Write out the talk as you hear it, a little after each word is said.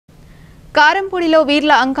కారంపూడిలో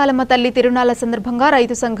వీర్ల అంకాలమ్మ తల్లి తిరునాళ్ల సందర్భంగా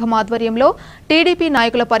రైతు సంఘం ఆధ్వర్యంలో టీడీపీ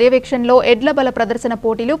నాయకుల పర్యవేక్షణలో ఎడ్ల బల ప్రదర్శన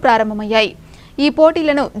పోటీలు ప్రారంభమయ్యాయి. ఈ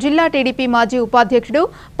పోటీలను జిల్లా టీడీపీ మాజీ ఉపాధ్యక్షుడు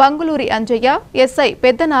పంగులూరి అంజయ్య, ఎస్ఐ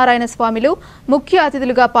పెద్ద నారాయణ స్వామిలు ముఖ్య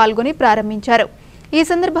అతిథులుగా పాల్గొని ప్రారంభించారు. ఈ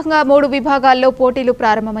సందర్భంగా 3 విభాగాల్లో పోటీలు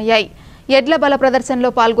ప్రారంభమయ్యాయి. ఎడ్ల బల ప్రదర్శనలో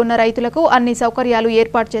పాల్గొన్న రైతులకు అన్ని సౌకర్యాలు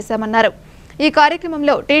ఏర్పాటు చేశామన్నారు. ఈ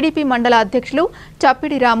కార్యక్రమంలో టీడీపీ మండల అధ్యక్షులు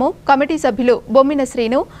చప్పిడి రాము, కమిటీ సభ్యులు బొమ్మిన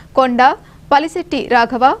శ్రీను, కొండ, పలిశెట్టి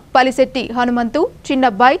రాఘవ, పలిశెట్టి హనుమంతు,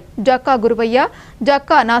 చిన్నబ్బాయి, జక్కా గురువయ్య,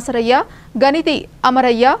 జక్కా నాసరయ్య, గనితి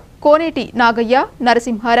అమరయ్య, కోనేటి నాగయ్య,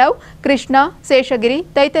 నరసింహారావు, కృష్ణ, శేషగిరి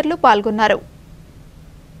తదితరులు పాల్గొన్నారు.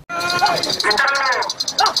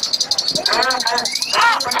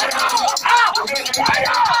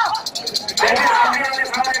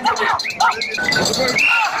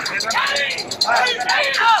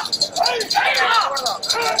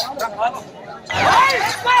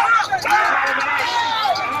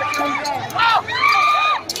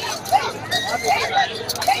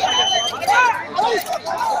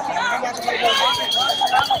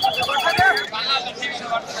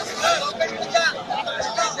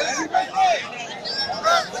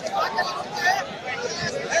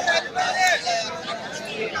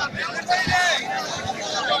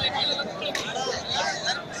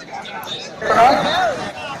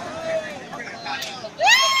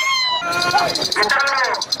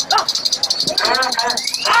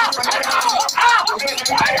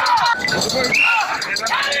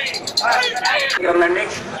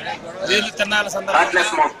 వీళ్ళు తిన్నాల సందర్భంగా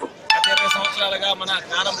 20 సంవత్సరాలుగా మన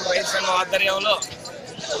కారంపూడి రైతు సంఘం ఆధ్వర్యంలో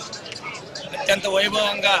అత్యంత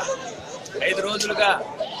వైభవంగా 5 రోజులుగా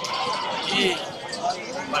ఈ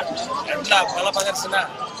ఎడ్ల బల ప్రదర్శన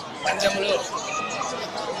పందెములు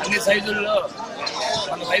అన్ని సైజుల్లో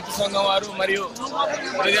మన రైతు సంఘం వారు మరియు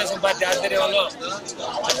తెలుగుదేశం పార్టీ ఆధ్వర్యంలో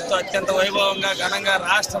అత్యంత వైభవంగా ఘనంగా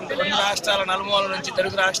రెండు రాష్ట్రాల నలుమూల నుంచి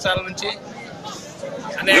తెలుగు రాష్ట్రాల నుంచి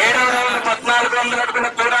 714 అడుగుల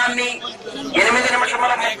దూరాన్ని 8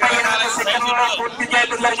 నిమిషముల 38 సెకండ్లలో పూర్తి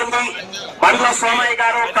చేయడం జరిగింది. బండ్ల సోమయ్య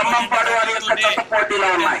గారు ఖమ్మంపాడు వారి యొక్క జత పోటీలో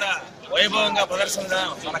ఉన్నాయి. వైభవంగా ప్రదర్శన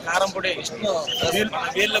మన కారంపూడి మన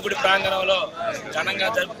వీర్లగుడి ప్రాంగణంలో ఘనంగా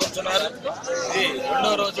జరుపుకుంటున్నారు. ఇది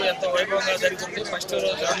 2వ రోజు ఎంతో వైభవంగా జరుగుతుంది. ఫస్ట్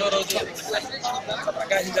రోజు 2వ రోజు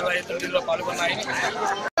ప్రకాశం జిల్లా రైతుల్లో పాల్గొన్నాయి.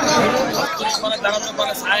 మన ధనంలో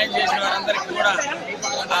మన సాయం చేసిన వారందరికీ కూడా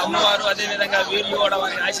ఆ అమ్మవారు అదేవిధంగా వీర్లు కూడా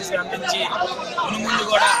వారికి ఆశీస్సులు అందించి ముందు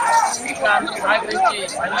కూడా ఇంకా అందరూ సహకరించి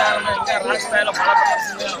పంజాబ్లో ఇంకా రాష్ట్ర స్థాయిలో బల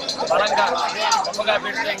ప్రదర్శనగా బలంగా గొప్పగా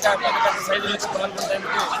పెడితే ఇంకా పెద్ద పెద్ద సైజులు వచ్చి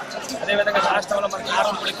పాల్గొనేందుకు అదేవిధంగా రాష్ట్రంలో మన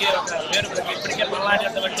కారంపూడికి ఒక పేరు ఇప్పటికే పల్నాడు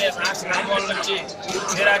రాష్ట్ర నలుమూల నుంచి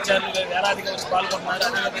వీరాచార్యులు వేలాదిగా వచ్చి పాల్గొంటున్నారు.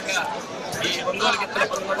 అదేవిధంగా ఈ ఒంగోలు గిత్తల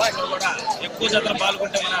పనుల్లో ఇక్కడ కూడా ఎక్కువ జతలు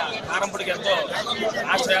పాల్గొంటే మన కారంపూడికి ఎంతో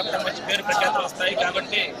రాష్ట్ర వ్యాప్తంగా మంచి పేరు ప్రఖ్యాతలు వస్తాయి.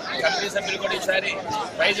 కాబట్టి కమిటీ సభ్యులు కూడా ఈసారి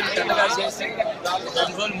ప్రైజులు పెద్దగా చేసి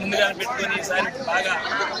 2 రోజులు ముందుగానే పెట్టుకుని ఈసారి బాగా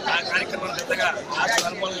ఆ కార్యక్రమం పెద్దగా రాష్ట్ర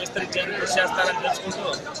అనుభవం విస్తరించేందుకు కృషి చేస్తారని తెలుసుకుంటూ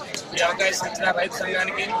ఈ అవకాశం ఇచ్చిన రైతు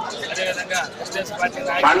సంఘానికి అదేవిధంగా తెలుగుదేశం పార్టీ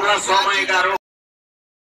నాయకులు